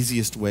the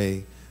easiest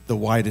way, the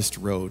widest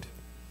road.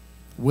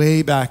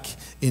 Way back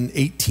in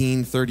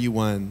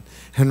 1831,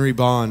 Henry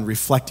Bond,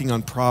 reflecting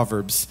on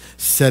Proverbs,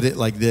 said it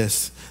like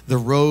this: the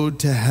road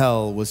to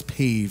hell was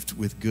paved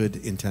with good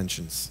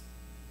intentions.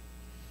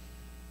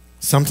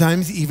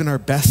 Sometimes even our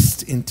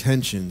best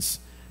intentions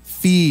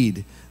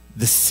feed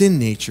the sin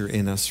nature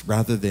in us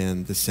rather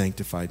than the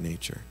sanctified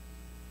nature.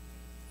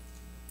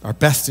 Our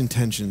best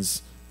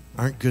intentions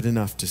aren't good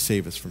enough to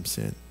save us from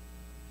sin.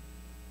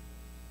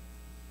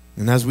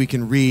 And as we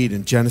can read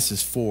in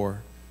Genesis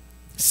 4,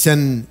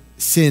 sin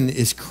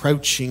is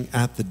crouching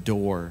at the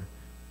door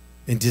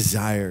and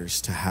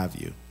desires to have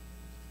you.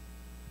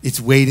 It's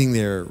waiting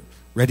there,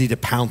 ready to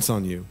pounce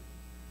on you.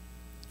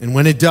 And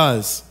when it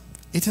does,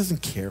 it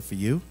doesn't care for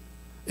you.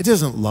 It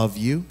doesn't love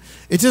you.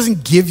 It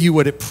doesn't give you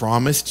what it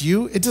promised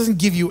you. It doesn't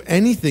give you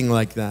anything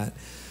like that.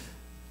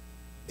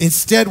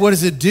 Instead, what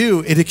does it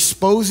do? It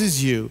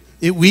exposes you.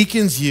 It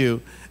weakens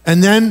you.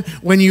 And then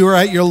when you are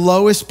at your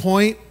lowest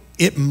point,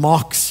 it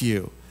mocks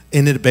you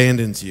and it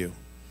abandons you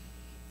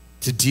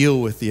to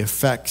deal with the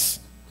effects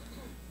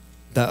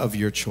of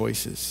your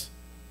choices.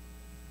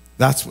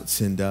 That's what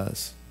sin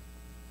does.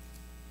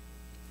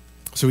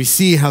 So we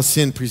see how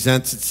sin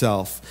presents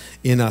itself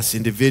in us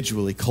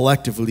individually,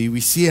 collectively.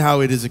 We see how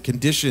it is a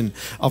condition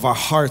of our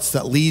hearts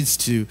that leads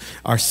to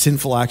our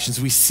sinful actions.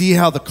 We see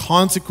how the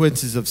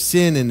consequences of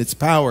sin and its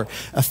power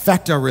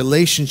affect our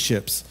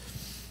relationships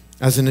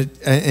as an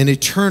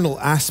eternal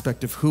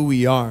aspect of who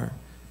we are,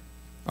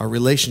 our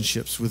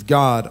relationships with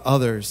God,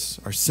 others,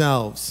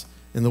 ourselves,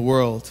 and the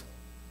world.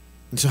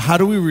 And so how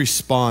do we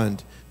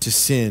respond to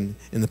sin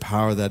and the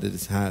power that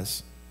it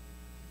has?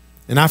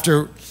 And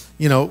after,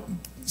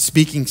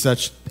 speaking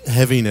such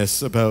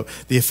heaviness about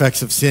the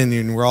effects of sin,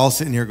 and we're all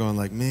sitting here going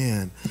like,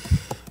 man,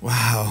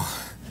 wow,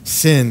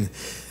 sin.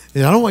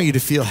 And I don't want you to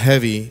feel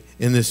heavy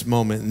in this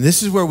moment. And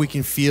this is where we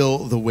can feel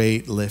the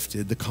weight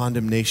lifted, the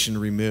condemnation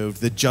removed,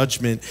 the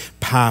judgment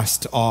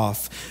passed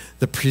off,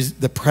 the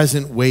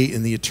present weight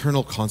and the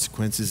eternal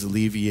consequences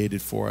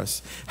alleviated for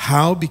us.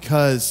 How?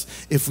 Because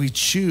if we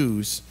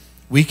choose,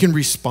 we can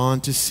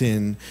respond to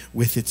sin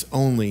with its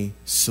only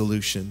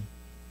solution.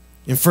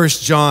 In 1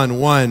 John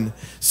 1,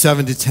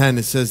 7-10,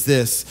 it says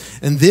this: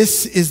 and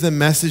this is the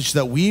message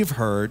that we've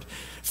heard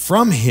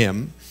from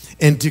him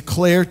and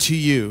declare to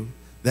you,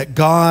 that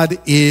God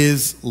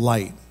is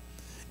light.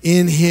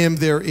 In him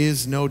there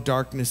is no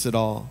darkness at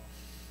all.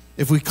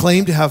 If we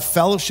claim to have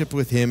fellowship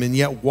with him and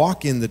yet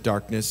walk in the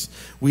darkness,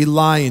 we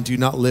lie and do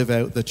not live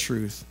out the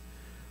truth.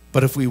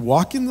 But if we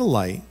walk in the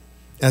light,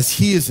 as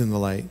he is in the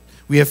light,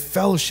 we have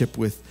fellowship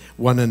with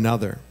one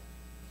another.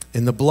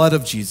 And the blood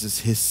of Jesus,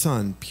 his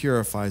son,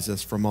 purifies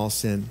us from all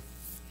sin.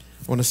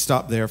 I want to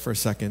stop there for a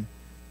second.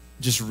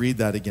 Just read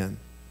that again.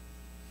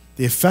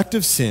 The effect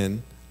of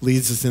sin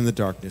leads us in the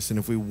darkness. And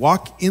if we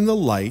walk in the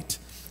light,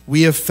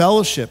 we have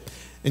fellowship.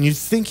 And you'd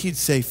think he'd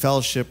say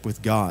fellowship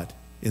with God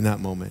in that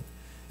moment.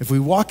 If we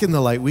walk in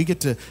the light, we get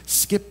to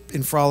skip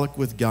and frolic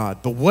with God.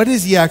 But what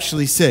does he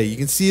actually say? You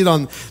can see it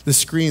on the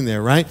screen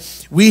there,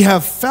 right? We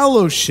have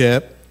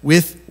fellowship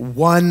with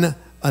one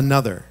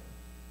another.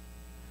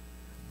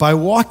 By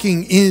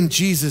walking in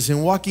Jesus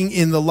and walking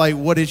in the light,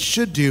 what it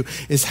should do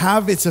is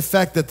have its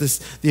effect that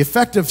the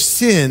effect of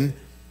sin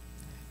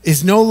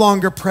is no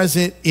longer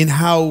present in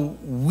how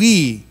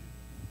we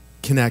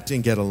connect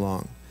and get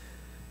along.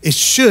 It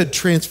should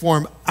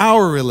transform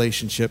our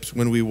relationships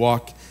when we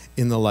walk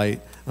in the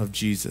light of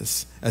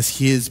Jesus, as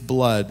his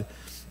blood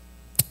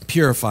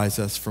purifies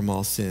us from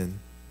all sin.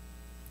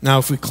 Now,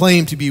 if we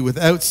claim to be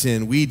without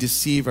sin, we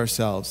deceive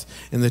ourselves,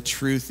 and the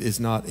truth is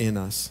not in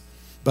us.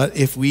 But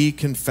if we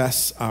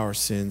confess our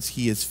sins,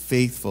 he is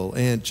faithful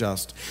and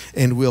just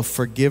and will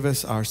forgive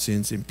us our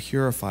sins and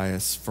purify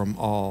us from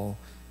all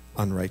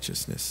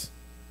unrighteousness.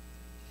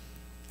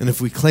 And if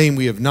we claim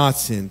we have not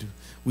sinned,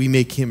 we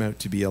make him out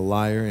to be a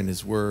liar, and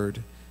his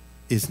word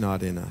is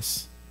not in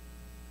us.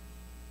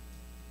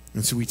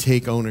 And so we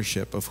take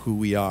ownership of who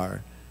we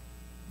are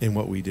and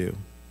what we do.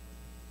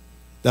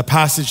 That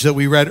passage that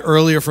we read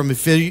earlier from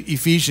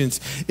Ephesians,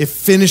 it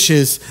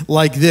finishes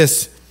like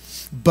this: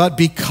 but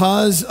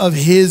because of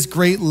his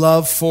great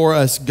love for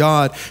us,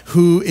 God,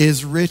 who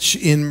is rich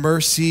in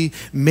mercy,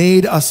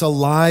 made us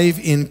alive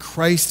in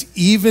Christ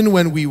even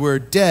when we were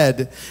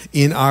dead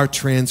in our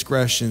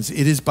transgressions.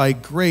 It is by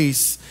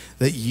grace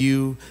that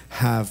you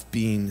have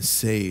been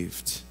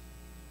saved.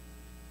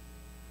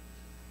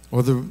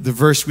 Or the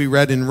verse we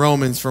read in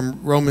Romans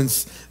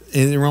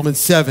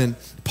 7,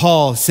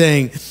 Paul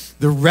saying,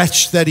 the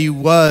wretch that he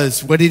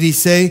was, what did he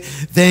say?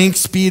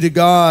 Thanks be to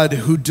God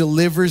who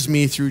delivers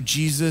me through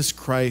Jesus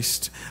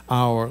Christ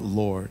our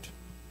Lord.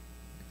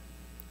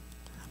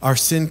 Our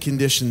sin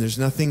condition, there's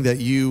nothing that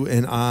you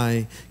and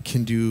I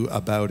can do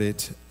about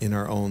it in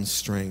our own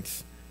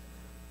strength.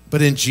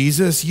 But in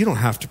Jesus, you don't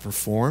have to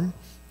perform.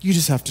 You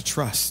just have to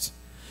trust.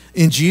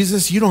 In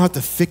Jesus, you don't have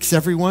to fix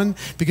everyone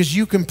because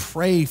you can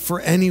pray for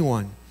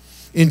anyone.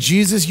 In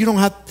Jesus, you don't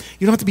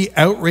have to be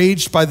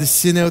outraged by the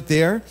sin out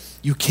there.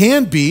 You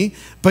can be,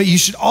 but you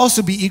should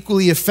also be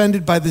equally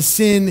offended by the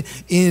sin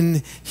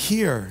in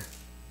here.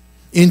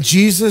 In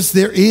Jesus,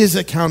 there is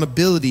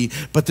accountability,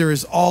 but there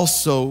is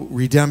also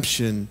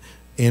redemption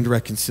and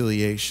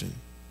reconciliation.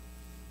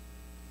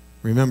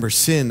 Remember,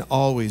 sin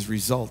always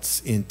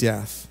results in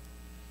death.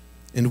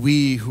 And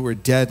we who are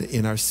dead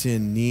in our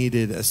sin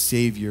needed a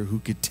Savior who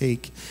could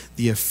take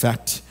the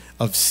effect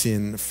of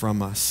sin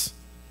from us.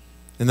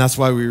 And that's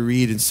why we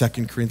read in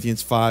 2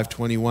 Corinthians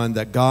 5:21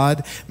 that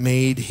God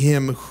made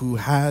him who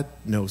had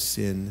no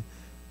sin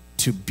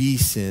to be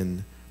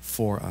sin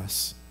for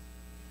us,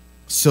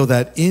 so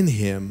that in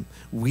him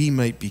we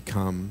might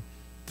become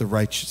the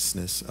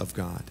righteousness of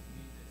God.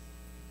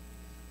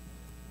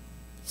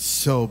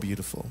 So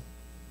beautiful.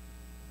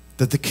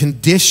 That the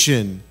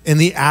condition and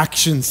the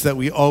actions that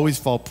we always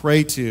fall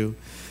prey to,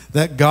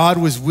 that God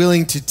was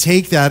willing to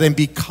take that and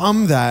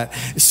become that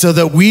so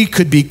that we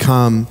could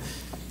become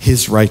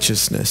his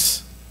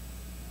righteousness.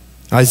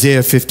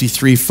 Isaiah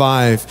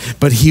 53:5,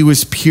 but he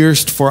was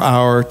pierced for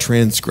our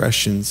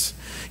transgressions.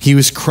 He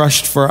was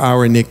crushed for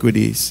our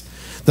iniquities.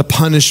 The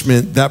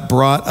punishment that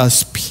brought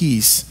us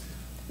peace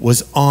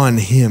was on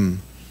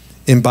him,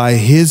 and by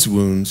his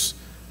wounds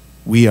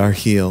we are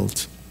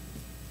healed.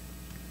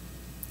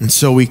 And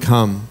so we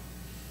come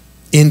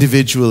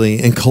individually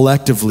and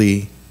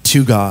collectively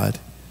to God,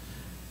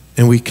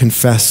 and we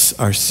confess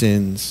our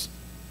sins.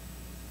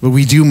 But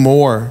we do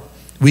more.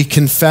 We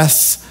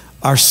confess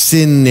our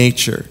sin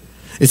nature.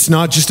 It's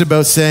not just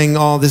about saying,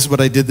 oh, this is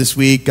what I did this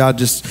week. God,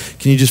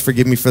 can you just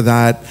forgive me for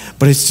that?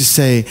 But it's to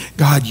say,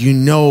 God, you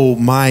know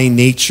my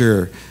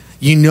nature.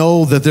 You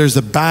know that there's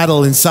a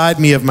battle inside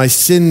me of my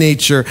sin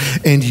nature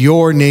and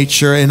your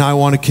nature, and I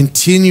want to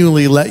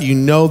continually let you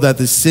know that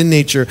the sin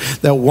nature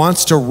that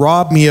wants to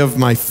rob me of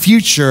my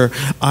future,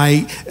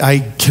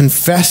 I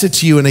confess it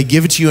to you and I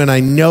give it to you, and I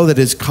know that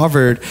it's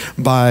covered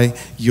by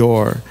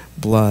your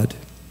blood.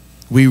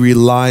 We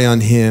rely on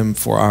him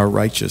for our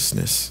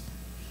righteousness.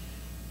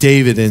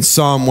 David in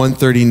Psalm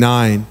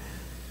 139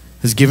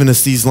 has given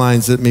us these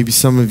lines that maybe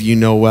some of you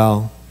know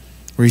well,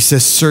 where he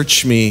says,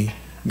 search me,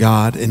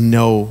 God, and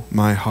know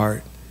my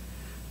heart.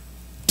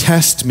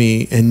 Test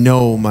me and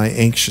know my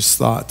anxious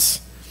thoughts.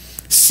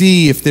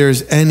 See if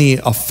there's any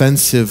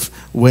offensive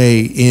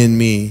way in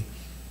me.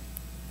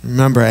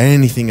 Remember,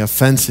 anything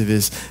offensive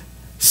is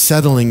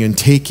settling and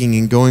taking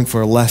and going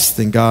for less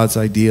than God's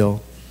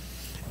ideal.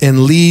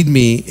 And lead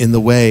me in the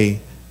way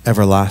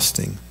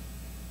everlasting.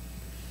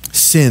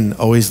 Sin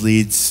always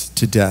leads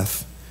to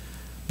death.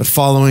 But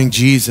following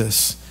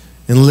Jesus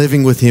and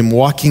living with him,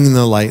 walking in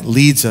the light,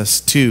 leads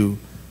us to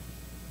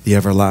the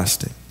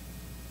everlasting.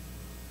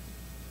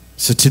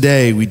 So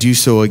today we do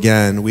so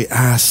again. We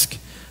ask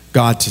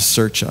God to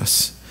search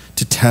us,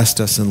 to test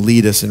us and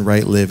lead us in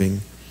right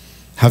living,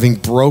 having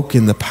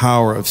broken the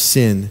power of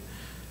sin,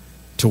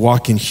 to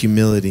walk in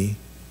humility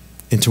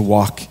and to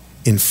walk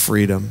in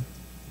freedom.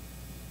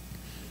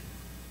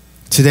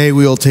 Today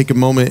we will take a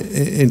moment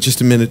in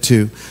just a minute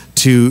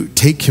to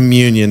take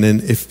communion.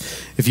 And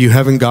if you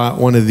haven't got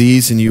one of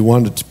these and you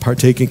want to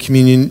partake in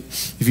communion,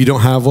 if you don't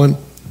have one,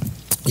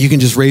 you can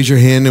just raise your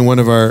hand and one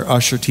of our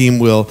usher team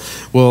will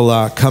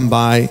come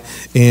by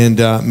and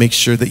make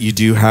sure that you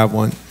do have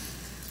one.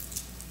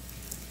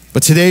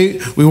 But today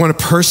we want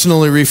to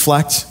personally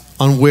reflect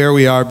on where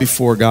we are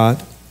before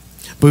God.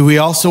 But we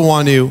also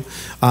want to,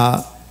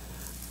 I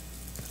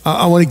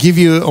want to give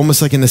you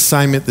almost like an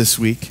assignment this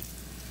week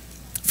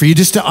for you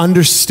just to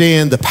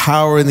understand the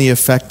power and the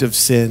effect of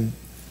sin.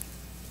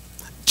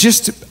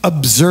 Just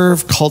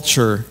observe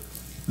culture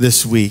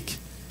this week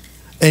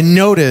and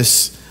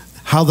notice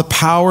how the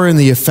power and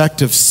the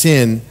effect of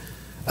sin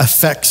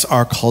affects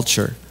our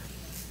culture.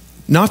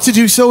 Not to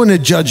do so in a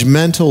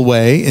judgmental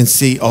way and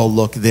see, oh,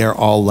 look, they're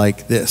all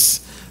like this,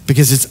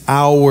 because it's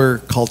our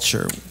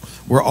culture.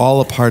 We're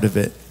all a part of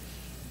it.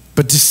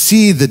 But to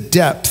see the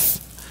depth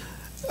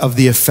of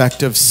the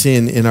effect of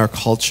sin in our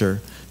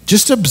culture,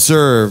 just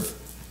observe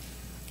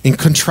and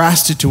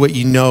contrast it to what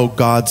you know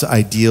God's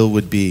ideal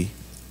would be.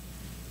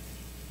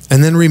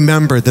 And then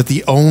remember that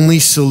the only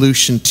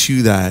solution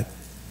to that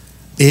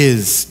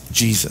is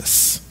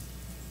Jesus.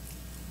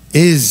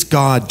 Is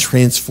God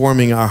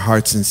transforming our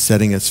hearts and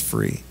setting us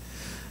free.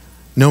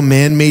 No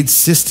man-made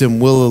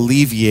system will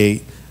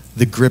alleviate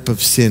the grip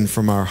of sin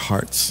from our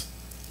hearts.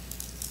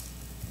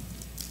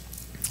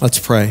 Let's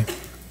pray.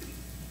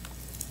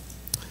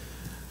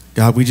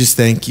 God, we just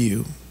thank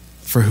you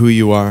for who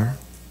you are.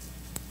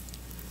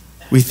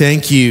 We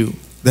thank you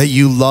that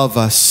you love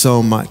us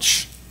so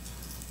much.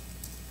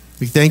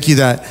 We thank you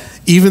that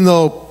even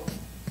though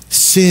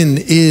sin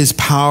is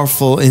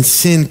powerful and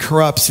sin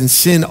corrupts and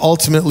sin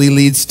ultimately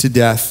leads to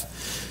death,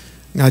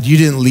 God, you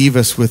didn't leave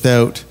us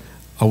without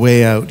a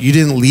way out. You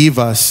didn't leave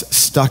us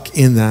stuck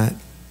in that.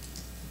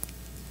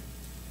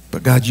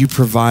 But God, you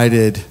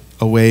provided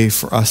a way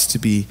for us to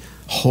be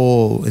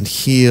whole and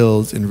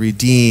healed and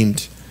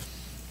redeemed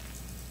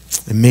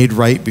and made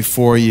right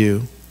before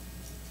you.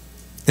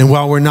 And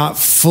while we're not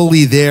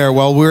fully there,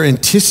 while we're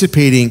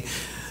anticipating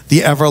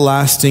the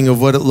everlasting of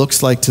what it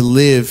looks like to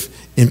live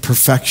in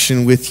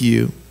perfection with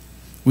you,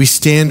 we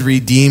stand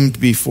redeemed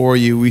before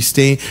you. We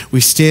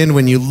stand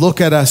when you look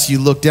at us, you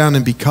look down,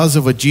 and because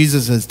of what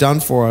Jesus has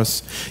done for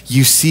us,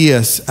 you see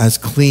us as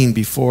clean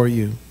before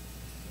you.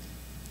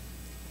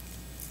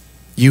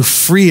 You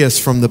free us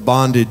from the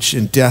bondage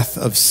and death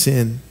of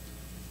sin,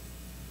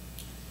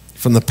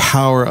 from the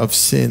power of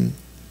sin.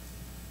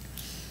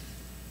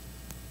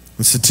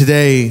 And so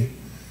today,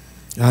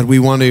 God, we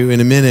want to, in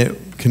a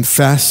minute,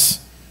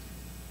 confess.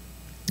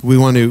 We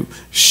want to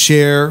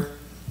share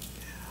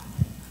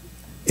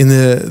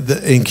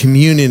in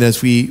communion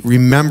as we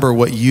remember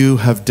what you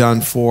have done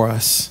for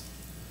us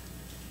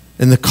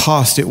and the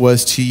cost it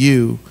was to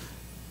you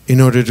in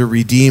order to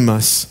redeem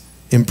us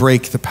and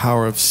break the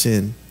power of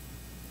sin.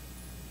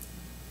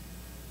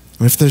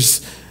 And if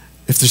there's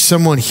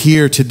someone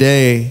here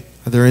today,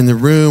 either in the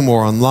room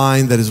or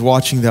online, that is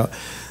watching that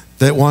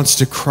wants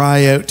to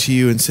cry out to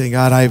you and say,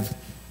 God, I've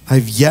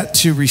yet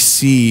to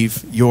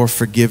receive your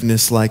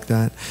forgiveness like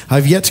that.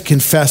 I've yet to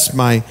confess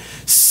my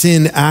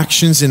sin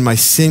actions and my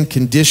sin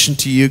condition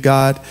to you,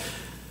 God.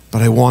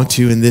 But I want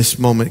to, in this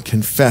moment,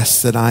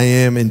 confess that I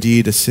am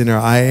indeed a sinner.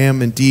 I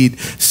am indeed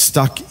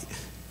stuck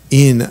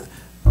in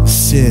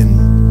sin.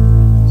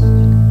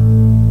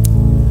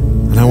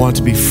 And I want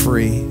to be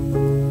free.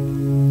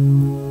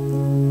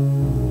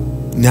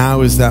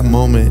 Now is that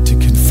moment to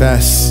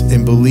confess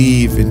and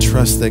believe and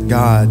trust that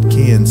God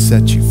can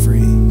set you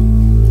free.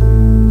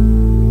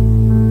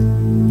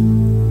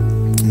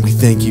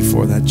 Thank you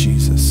for that,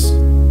 Jesus.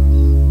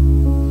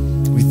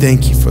 We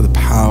thank you for the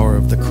power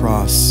of the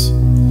cross,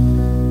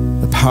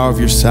 the power of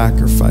your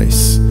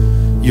sacrifice,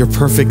 your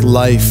perfect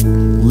life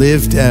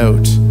lived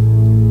out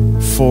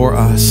for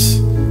us.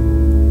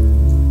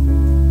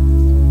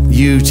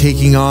 You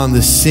taking on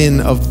the sin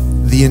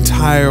of the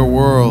entire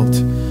world,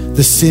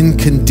 the sin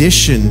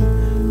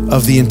condition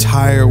of the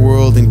entire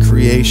world and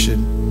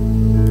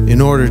creation in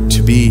order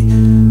to be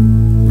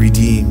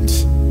redeemed.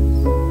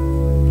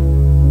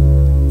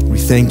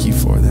 Thank you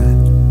for that.